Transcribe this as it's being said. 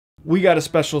we got a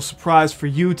special surprise for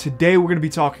you. Today we're going to be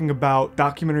talking about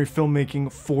documentary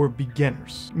filmmaking for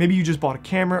beginners. Maybe you just bought a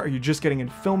camera, or you're just getting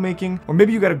into filmmaking, or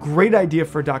maybe you got a great idea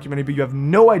for a documentary but you have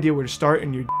no idea where to start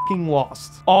and you're f***ing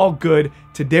lost. All good.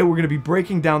 Today we're going to be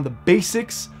breaking down the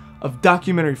basics of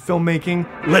documentary filmmaking.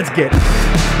 Let's get it.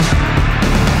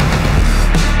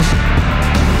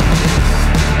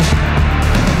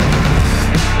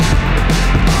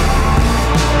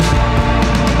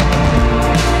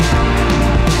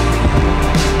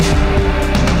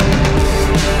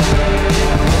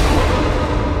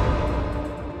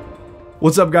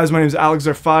 What's up, guys? My name is Alex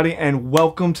Zarfati and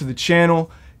welcome to the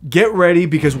channel. Get ready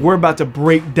because we're about to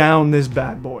break down this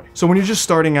bad boy. So when you're just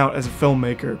starting out as a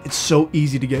filmmaker, it's so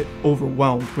easy to get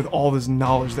overwhelmed with all this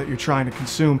knowledge that you're trying to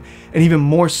consume, and even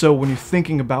more so when you're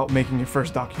thinking about making your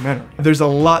first documentary. There's a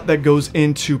lot that goes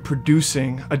into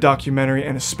producing a documentary,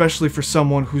 and especially for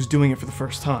someone who's doing it for the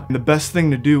first time. And the best thing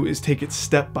to do is take it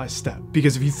step by step,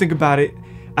 because if you think about it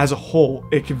as a whole,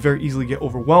 it can very easily get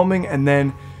overwhelming, and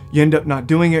then you end up not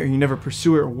doing it, or you never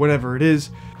pursue it, or whatever it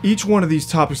is. Each one of these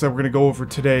topics that we're going to go over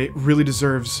today really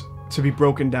deserves to be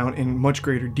broken down in much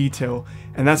greater detail,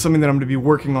 and that's something that I'm going to be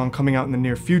working on coming out in the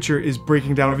near future, is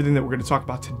breaking down everything that we're going to talk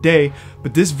about today.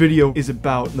 But this video is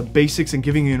about the basics and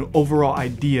giving you an overall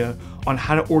idea on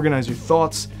how to organize your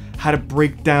thoughts, how to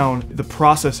break down the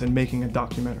process in making a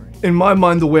documentary. In my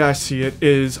mind, the way I see it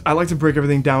is I like to break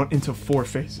everything down into 4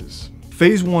 phases.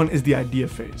 Phase 1 is the idea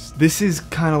phase. This is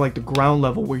kind of like the ground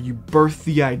level where you birth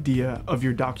the idea of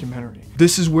your documentary.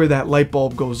 This is where that light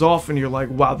bulb goes off and you're like,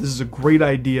 wow, this is a great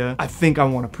idea. I think I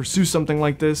want to pursue something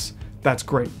like this. That's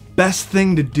great. Best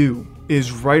thing to do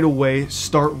is right away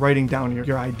start writing down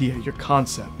your idea, your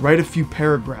concept. Write a few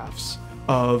paragraphs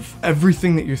of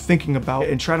everything that you're thinking about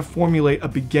and try to formulate a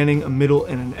beginning, a middle,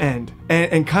 and an end.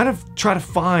 And kind of try to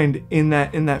find in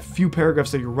that few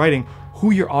paragraphs that you're writing who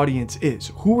your audience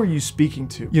is. Who are you speaking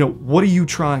to? You know, what are you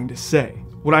trying to say?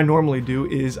 What I normally do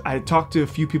is I talk to a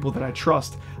few people that I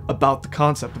trust about the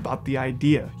concept, about the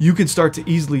idea. You can start to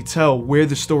easily tell where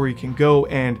the story can go,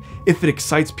 and if it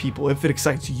excites people, if it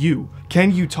excites you,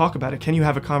 can you talk about it? Can you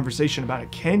have a conversation about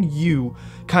it? Can you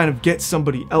kind of get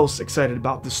somebody else excited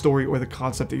about the story or the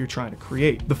concept that you're trying to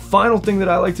create? The final thing that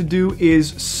I like to do is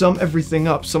sum everything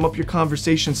up. Sum up your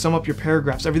conversation, sum up your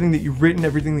paragraphs, everything that you've written,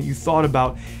 everything that you thought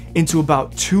about, into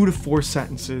about 2 to 4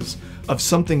 sentences of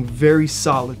something very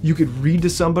solid you could read to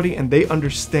somebody and they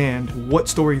understand what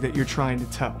story that you're trying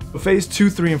to tell. But phase 2,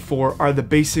 3, and 4 are the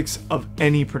basics of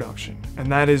any production,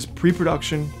 and that is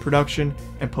pre-production, production,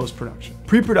 and post-production.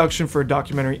 Pre-production for a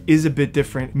documentary is a bit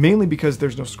different, mainly because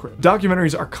there's no script.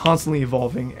 Documentaries are constantly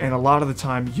evolving, and a lot of the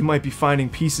time you might be finding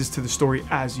pieces to the story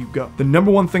as you go. The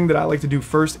number one thing that I like to do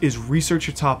first is research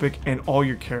your topic and all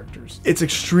your characters. It's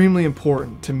extremely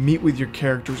important to meet with your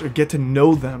characters or get to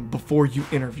know them before you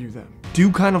interview them. Do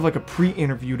kind of like a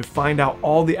pre-interview to find out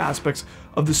all the aspects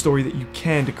of the story that you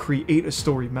can to create a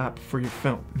story map for your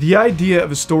film. The idea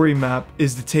of a story map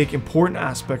is to take important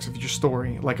aspects of your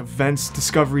story, like events,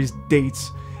 discoveries,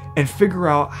 dates, and figure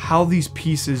out how these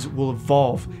pieces will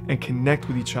evolve and connect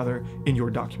with each other in your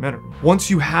documentary. Once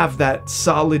you have that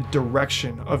solid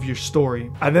direction of your story,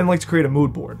 I then like to create a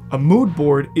mood board. A mood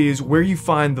board is where you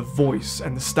find the voice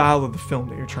and the style of the film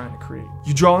that you're trying to create.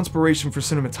 You draw inspiration for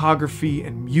cinematography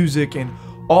and music, and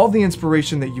all the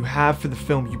inspiration that you have for the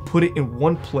film, you put it in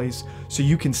one place so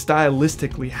you can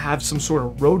stylistically have some sort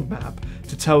of roadmap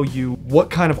to tell you what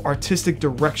kind of artistic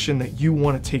direction that you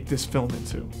want to take this film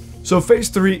into. So phase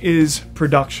 3 is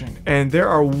production, and there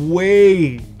are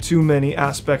way too many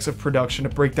aspects of production to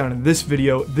break down in this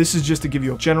video. This is just to give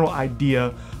you a general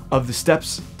idea of the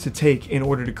steps to take in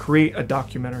order to create a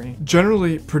documentary.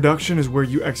 Generally, production is where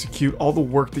you execute all the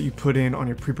work that you put in on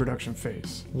your pre-production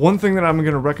phase. One thing that I'm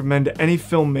going to recommend to any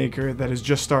filmmaker that is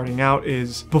just starting out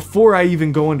is, before I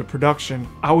even go into production,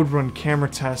 I would run camera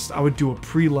tests, I would do a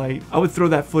pre-light, I would throw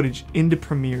that footage into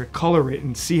Premiere, color it,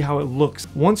 and see how it looks.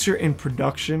 Once you're in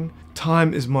production,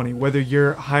 time is money. Whether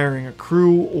you're hiring a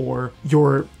crew or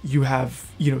you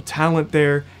have talent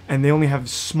there and they only have a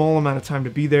small amount of time to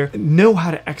be there, know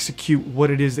how to execute what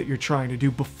it is that you're trying to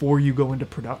do before you go into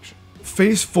production.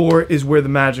 Phase 4 is where the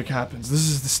magic happens. This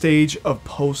is the stage of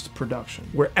post-production,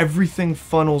 where everything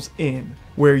funnels in,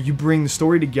 where you bring the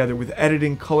story together with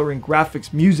editing, coloring,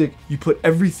 graphics, music. You put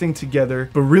everything together,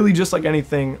 but really, just like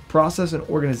anything, process and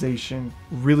organization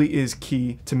really is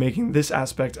key to making this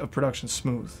aspect of production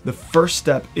smooth. The first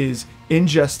step is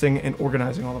ingesting and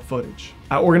organizing all the footage.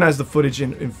 I organize the footage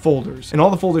in folders, and all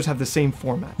the folders have the same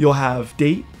format. You'll have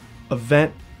date,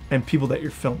 event, and people that you're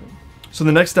filming. So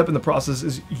the next step in the process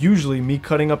is usually me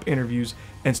cutting up interviews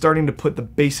and starting to put the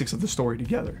basics of the story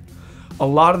together. A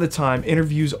lot of the time,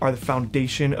 interviews are the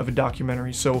foundation of a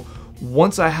documentary. So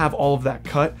once I have all of that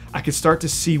cut, I can start to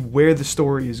see where the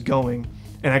story is going,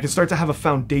 and I can start to have a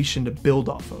foundation to build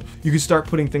off of. You can start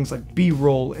putting things like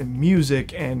B-roll and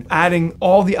music and adding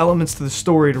all the elements to the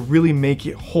story to really make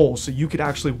it whole, so you could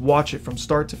actually watch it from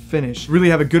start to finish, really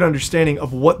have a good understanding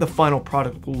of what the final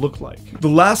product will look like. The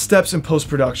last steps in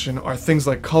post-production are things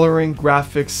like coloring,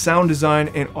 graphics, sound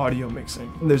design, and audio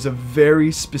mixing. There's a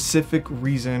very specific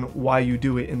reason why you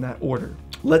do it in that order.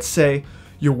 Let's say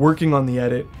you're working on the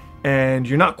edit and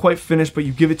you're not quite finished, but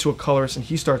you give it to a colorist and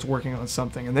he starts working on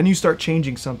something, and then you start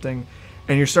changing something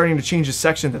and you're starting to change a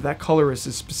section that colorist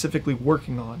is specifically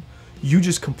working on. You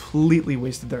just completely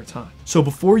wasted their time. So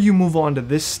before you move on to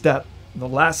this step, the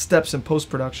last steps in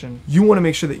post-production, you want to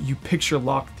make sure that you picture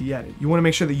lock the edit. You want to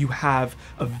make sure that you have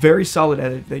a very solid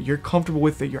edit that you're comfortable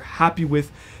with, that you're happy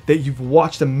with, that you've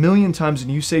watched a million times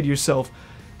and you say to yourself,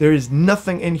 there is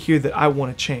nothing in here that I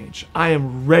want to change. I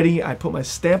am ready. I put my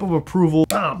stamp of approval.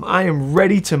 Bam! I am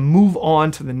ready to move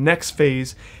on to the next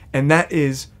phase, and that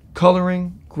is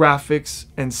coloring, graphics,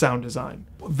 and sound design.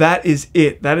 That is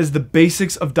it. That is the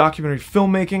basics of documentary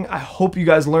filmmaking. I hope you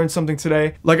guys learned something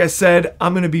today. Like I said,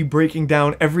 I'm going to be breaking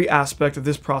down every aspect of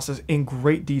this process in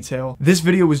great detail. This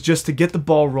video was just to get the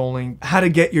ball rolling, how to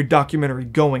get your documentary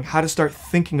going, how to start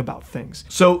thinking about things.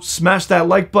 So smash that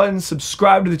like button,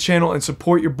 subscribe to the channel, and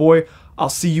support your boy. I'll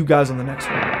see you guys on the next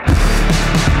one.